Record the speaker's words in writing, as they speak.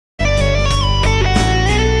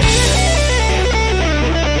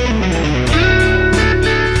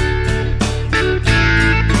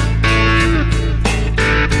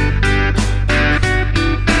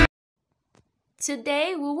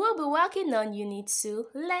Today we will be working on Unit 2,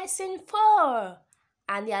 Lesson 4,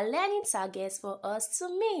 and there are learning targets for us to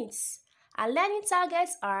meet. Our learning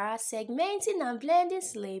targets are segmenting and blending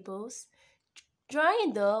syllables,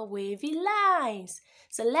 drawing the wavy lines.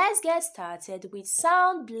 So let's get started with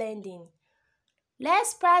sound blending.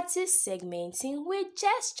 Let's practice segmenting with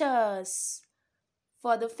gestures.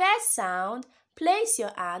 For the first sound, place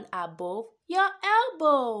your hand above your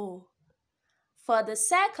elbow. For the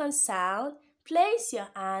second sound, place your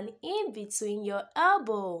hand in between your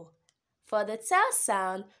elbow. For the third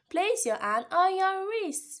sound, place your hand on your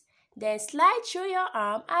wrist. Then slide through your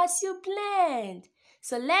arm as you blend.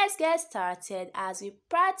 So let's get started as we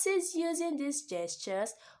practice using these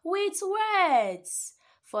gestures with words.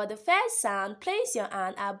 For the first sound, place your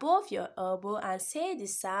hand above your elbow and say the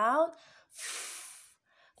sound F.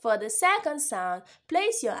 For the second sound,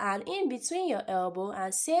 place your hand in between your elbow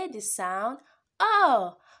and say the sound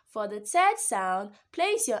Oh. For the third sound,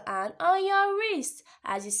 place your hand on your wrist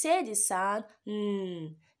as you say the sound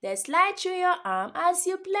Then slide through your arm as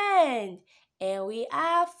you blend. And we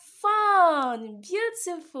have fun.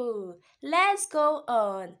 Beautiful. Let's go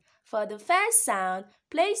on. For the first sound,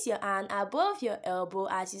 place your hand above your elbow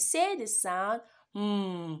as you say the sound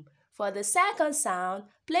For the second sound,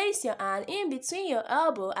 place your hand in between your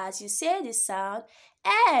elbow as you say the sound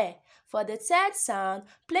Eh. For the third sound,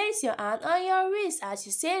 place your hand on your wrist as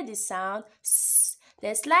you say the sound S.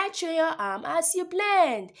 Then slide through your arm as you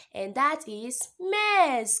blend, and that is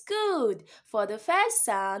mess. Good. For the first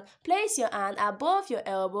sound, place your hand above your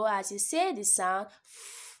elbow as you say the sound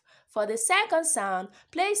F. For the second sound,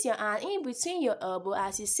 place your hand in between your elbow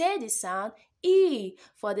as you say the sound E.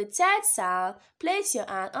 For the third sound, place your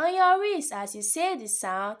hand on your wrist as you say the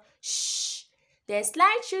sound Sh. Then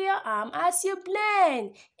slide through your arm as you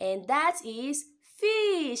blend, and that is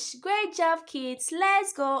fish. Great job, kids.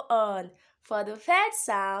 Let's go on. For the third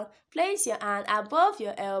sound, place your hand above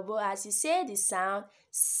your elbow as you say the sound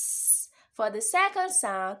S. For the second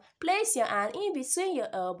sound, place your hand in between your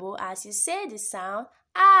elbow as you say the sound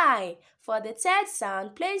I. For the third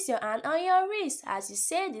sound, place your hand on your wrist as you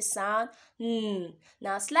say the sound N.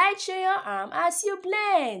 Now slide through your arm as you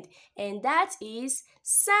blend, and that is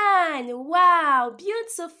sun. Wow,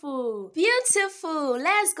 beautiful. Beautiful.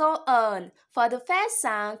 Let's go on. For the first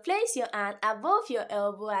sound, place your hand above your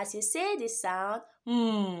elbow as you say the sound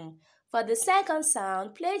For the second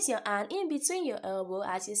sound, place your hand in between your elbow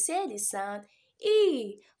as you say the sound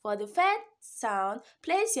E. For the third sound,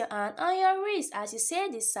 place your hand on your wrist as you say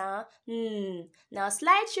the sound Now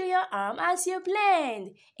slide through your arm as you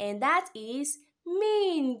blend, and that is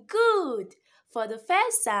mean. Good. For the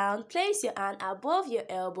first sound, place your hand above your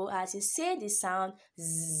elbow as you say the sound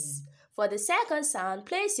Z. For the second sound,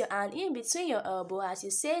 place your hand in between your elbow as you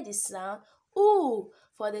say the sound Oo.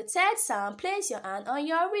 For the third sound, place your hand on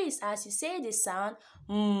your wrist as you say the sound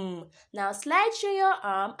Now slide through your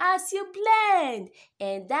arm as you blend,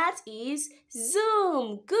 and that is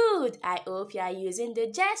zoom. Good. I hope you are using the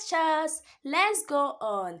gestures. Let's go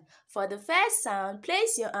on. For the first sound,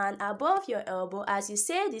 place your hand above your elbow as you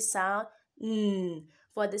say the sound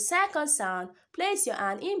For the second sound, place your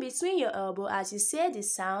hand in between your elbow as you say the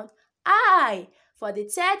sound I. For the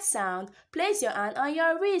third sound, place your hand on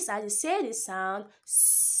your wrist as you say the sound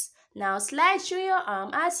S. Now slide through your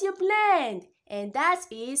arm as you blend, and that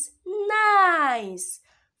is nice.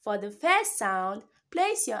 For the first sound,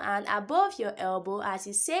 place your hand above your elbow as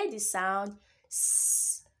you say the sound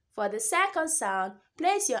S. For the second sound,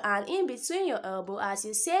 place your hand in between your elbow as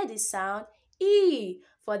you say the sound E.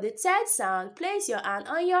 For the third sound, place your hand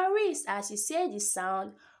on your wrist as you say the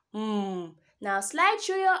sound Now slide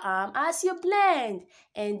through your arm as you blend,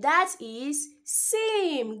 and that is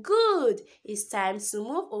sing. Good. It's time to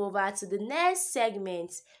move over to the next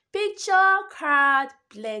segment, picture card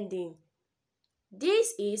blending.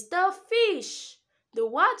 This is the fish. The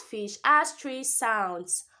word fish has 3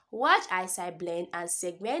 sounds. Watch as I blend and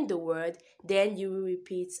segment the word, then you will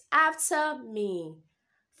repeat after me.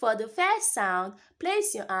 For the first sound,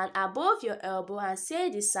 place your hand above your elbow and say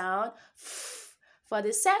the sound F. For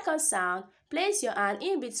the second sound, place your hand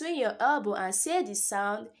in between your elbow and say the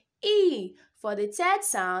sound E. For the third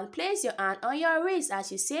sound, place your hand on your wrist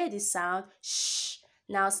as you say the sound Sh.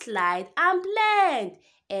 Now slide and blend,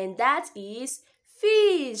 and that is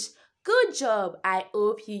fish. Good job. I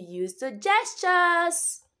hope you used the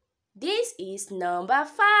gestures. This is number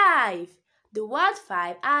 5. The word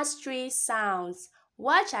 5 has 3 sounds.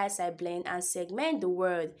 Watch as I blend and segment the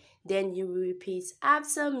word, then you will repeat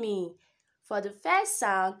after me. For the first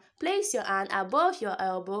sound, place your hand above your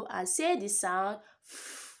elbow and say the sound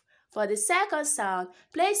F. For the second sound,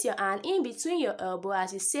 place your hand in between your elbow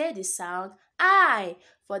as you say the sound I.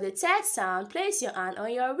 For the third sound, place your hand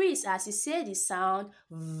on your wrist as you say the sound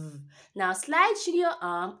V. Now slide through your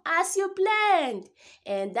arm as you blend.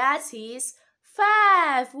 And that is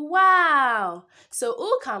 5. Wow! So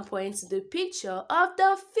who can point to the picture of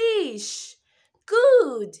the fish?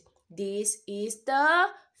 Good! This is the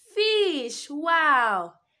fish.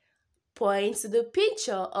 Wow! Point to the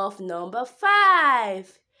picture of number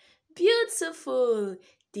 5. Beautiful!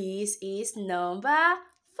 This is number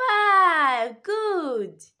 5.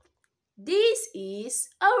 Good! This is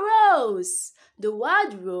a rose. The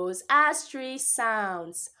word rose has 3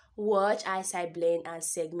 sounds. Watch as I blend and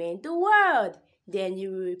segment the word. Then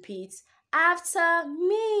you repeat after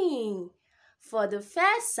me. For the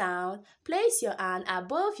first sound, place your hand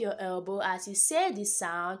above your elbow as you say the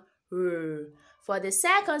sound R. For the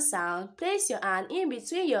second sound, place your hand in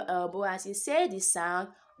between your elbow as you say the sound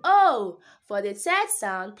O. For the third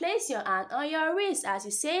sound, place your hand on your wrist as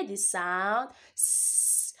you say the sound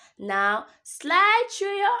S. Now, slide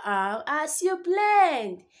through your arm as you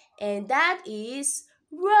blend. And that is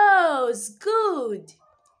rose. Good.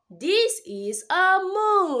 This is a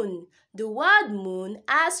moon. The word moon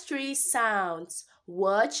has 3 sounds.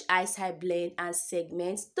 Watch as I blend and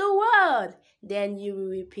segment the word. Then you will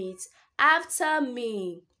repeat after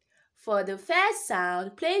me. For the first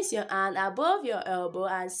sound, place your hand above your elbow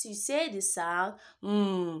as you say the sound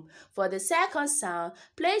M. For the second sound,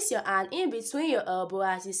 place your hand in between your elbow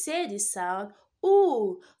as you say the sound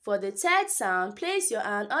Oo. For the third sound, place your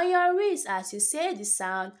hand on your wrist as you say the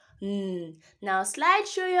sound N. Now slide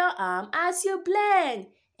through your arm as you blend.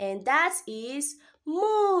 And that is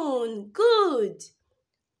moon. Good.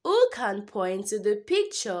 Who can point to the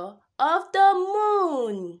picture of the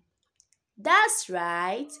moon? That's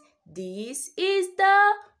right. This is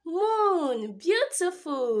the moon.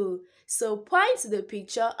 Beautiful. So point to the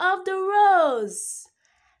picture of the rose.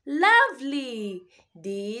 Lovely.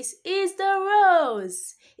 This is the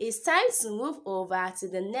rose. It's time to move over to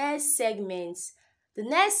the next segment. The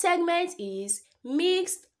next segment is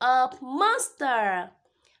mixed up monster.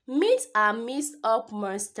 Meet a mixed up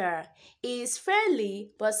monster. He is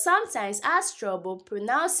friendly but sometimes has trouble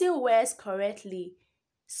pronouncing words correctly.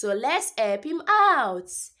 So let's help him out.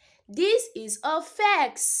 This is a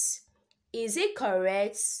fox. Is it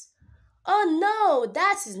correct? Oh no,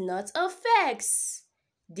 that is not a fox.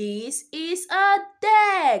 This is a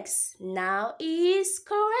dex. Now it is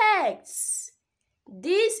correct.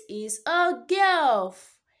 This is a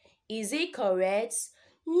giraffe. Is it correct?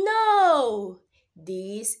 No.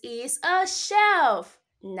 This is a shelf.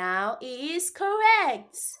 Now it is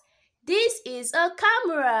correct. This is a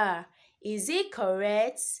camera. Is it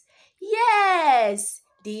correct? Yes.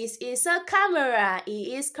 This is a camera.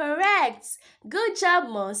 It is correct. Good job,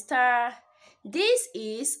 monster. This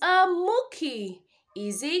is a monkey.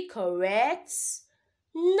 Is it correct?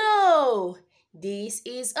 No. This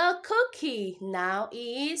is a cookie. Now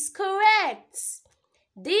it is correct.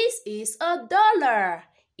 This is a dollar.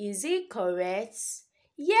 Is it correct?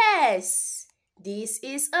 Yes. This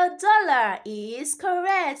is a dollar. It is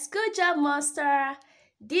correct. Good job, monster.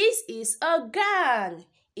 This is a gun.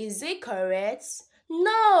 Is it correct?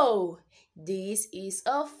 No. This is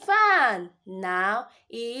a fan. Now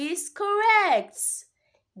it is correct.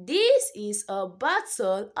 This is a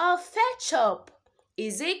bottle of ketchup.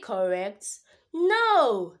 Is it correct?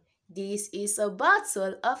 No. This is a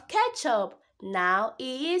bottle of ketchup. Now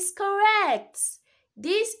it is correct.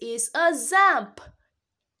 This is a lamp.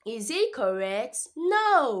 Is it correct?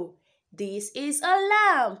 No. This is a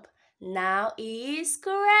lamp. Now it is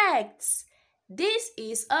correct. This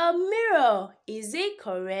is a mirror. Is it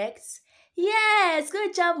correct? Yes,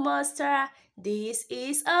 good job, monster. This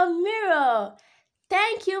is a mirror.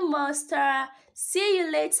 Thank you, monster. See you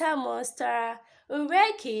later, monster.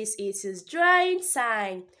 Kids, it is drawing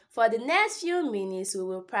time. For the next few minutes, we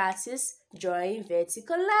will practice drawing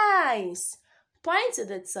vertical lines. Point to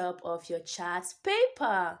the top of your chart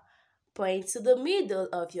paper. Point to the middle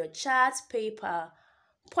of your chart paper.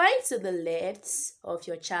 Point to the left of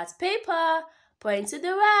your chart paper. Point to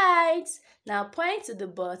the right. Now point to the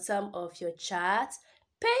bottom of your chart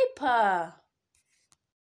paper.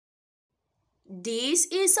 This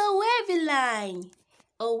is a wavy line.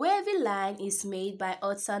 A wavy line is made by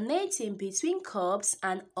alternating between curbs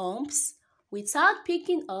and humps without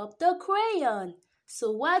picking up the crayon.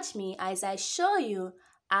 So watch me as I show you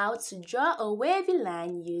how to draw a wavy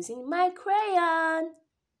line using my crayon.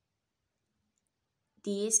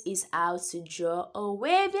 This is how to draw a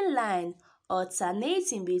wavy line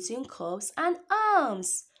alternating between curbs and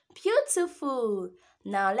arms. Beautiful!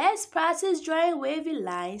 Now let's practice drawing wavy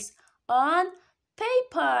lines on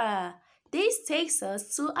paper. This takes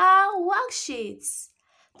us to our worksheets.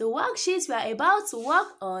 The worksheet we are about to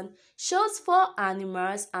work on shows 4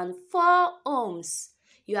 animals and 4 homes.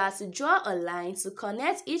 You have to draw a line to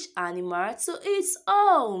connect each animal to its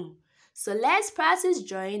home. So let's practice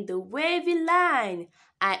drawing the wavy line.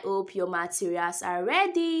 I hope your materials are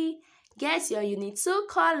ready. Get your Unit 2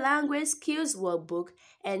 Core Language Skills Workbook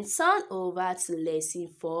and turn over to Lesson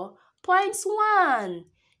 4.1.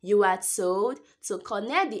 You are told to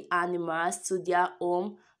connect the animals to their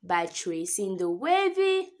home by tracing the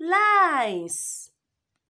wavy lines.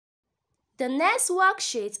 The next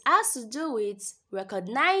worksheet has to do with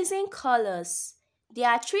recognizing colors. There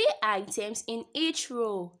are 3 items in each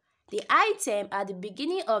row. The item at the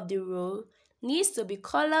beginning of the row needs to be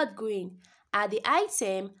colored green, and the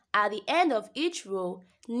item at the end of each row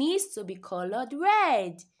needs to be colored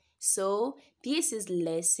red. So, this is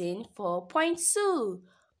Lesson 4.2.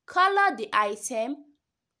 Color the item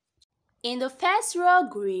in the first row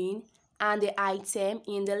green and the item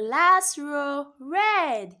in the last row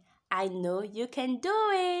red. I know you can do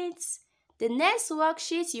it. The next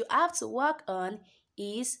worksheet you have to work on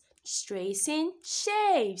is tracing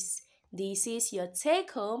shapes. This is your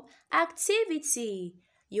take-home activity.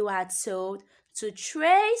 You are told to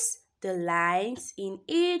trace the lines in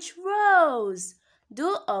each rows.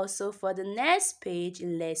 Do also for the next page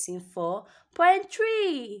in Lesson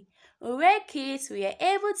 4.3. Hooray kids, we are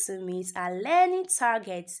able to meet our learning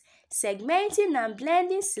targets, segmenting and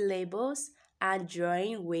blending syllables, and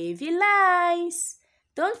drawing wavy lines.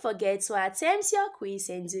 Don't forget to attempt your quiz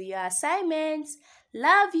and do your assignments.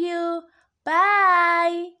 Love you.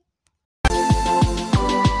 Bye.